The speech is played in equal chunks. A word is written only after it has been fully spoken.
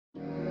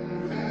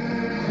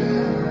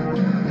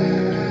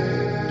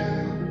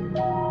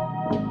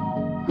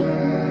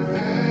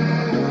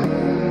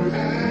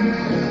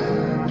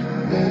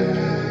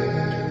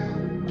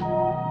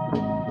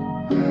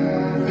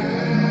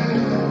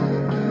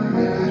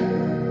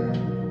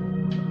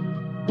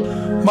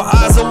My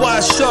eyes are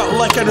wide shut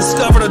like I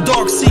discovered a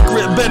dark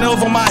secret bent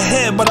over my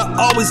head, but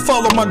I always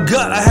follow my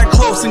gut. I had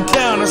close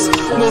encounters,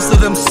 most of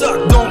them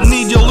suck. Don't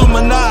need your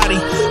Illuminati,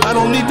 I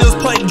don't need those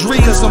pipe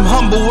dreams. I'm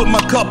humble with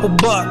my couple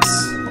bucks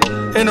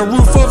and a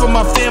roof over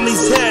my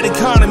family's head.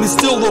 Economy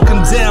still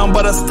looking down,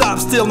 but I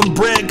stopped stealing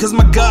bread cause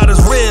my God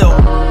is real.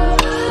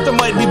 There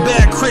might be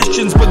bad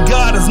Christians, but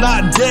God is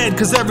not dead,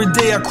 cause every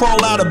day I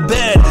crawl out of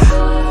bed.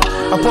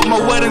 I put my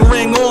wedding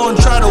ring on,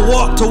 try to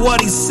walk to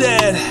what he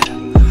said.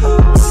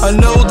 I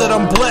know that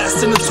I'm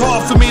blessed and it's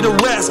hard for me to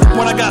rest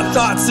when I got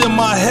thoughts in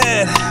my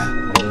head.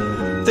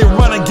 They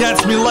run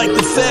against me like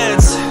the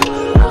feds.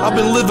 I've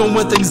been living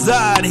with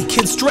anxiety,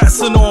 kids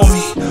stressing on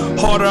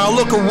me. Harder I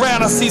look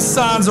around, I see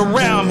signs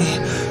around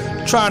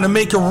me, trying to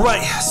make it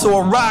right, so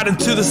I ride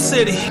into the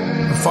city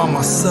and find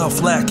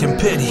myself lacking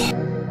pity.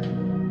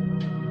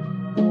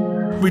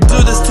 We do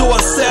this to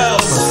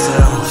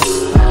ourselves.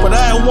 But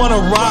I don't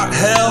wanna rock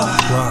hell.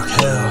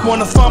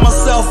 Wanna find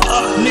myself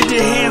up, need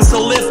your hands to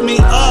lift me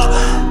up.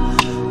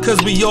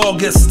 Cause we all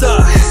get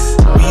stuck.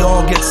 We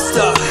all get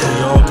stuck.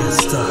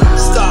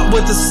 Stop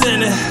with the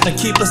sinning and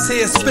keep us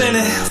here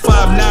spinning.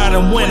 5-9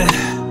 and winning.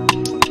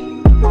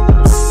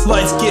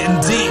 Life's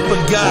getting deep,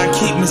 but God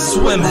keep me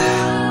swimming.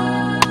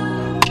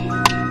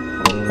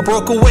 I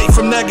broke away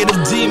from negative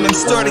demons,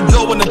 started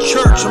going to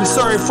church. I'm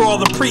sorry for all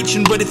the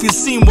preaching, but if you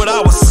seen what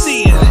I was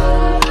seeing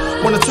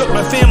when I took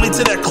my family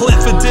to that cliff,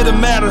 it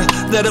didn't matter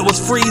that it was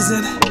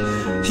freezing.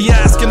 He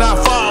asked and I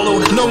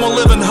followed, no more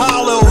living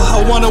hollow.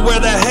 I wanna wear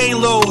that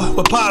halo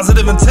with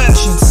positive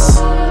intentions.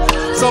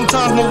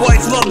 Sometimes my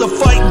wife loved to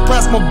fight and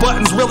press my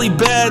buttons really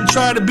bad,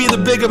 try to be the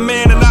bigger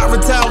man and not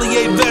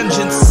retaliate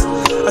vengeance.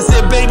 I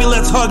said, baby,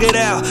 let's hug it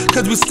out,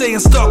 cause we staying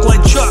stuck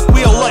like Chuck,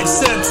 we a life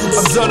sentence.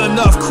 I've done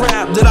enough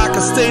crap that I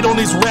could stay on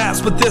these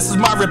raps, but this is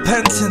my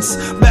repentance.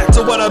 Back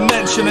to what I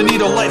mentioned, I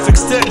need a life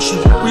extension.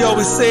 We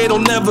always say it'll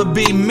never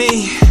be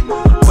me,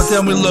 but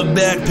then we look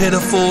back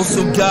pitiful,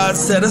 so God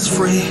set us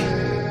free.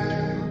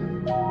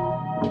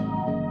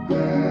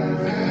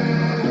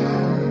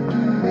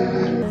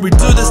 We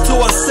do this to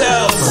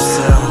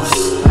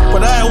ourselves.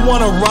 But I don't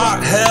wanna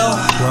rock hell.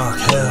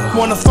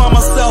 Wanna find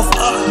myself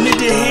up,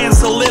 need your hands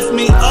to lift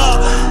me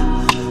up.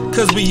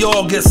 Cause we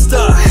all get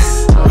stuck.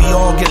 We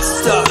all get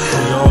stuck.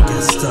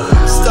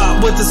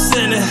 Stop with the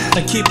sinning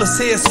and keep us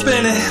here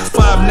spinning.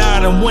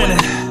 5-9 and winning.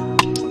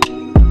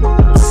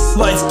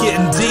 Life's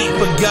getting deep,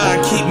 but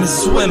God keep me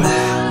swimming.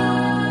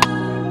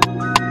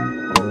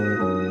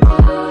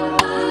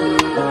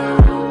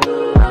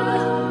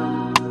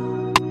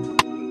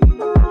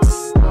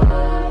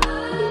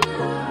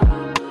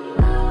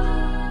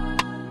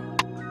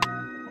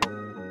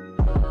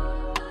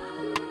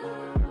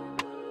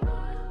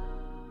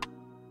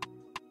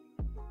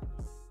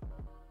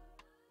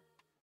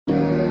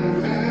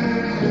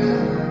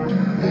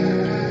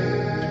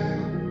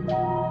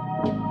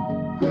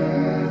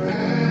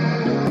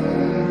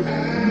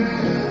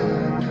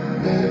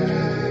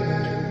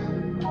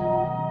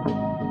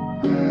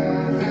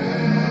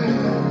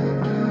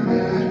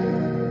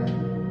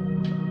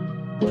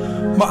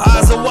 My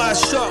eyes are wide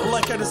shut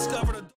like I discovered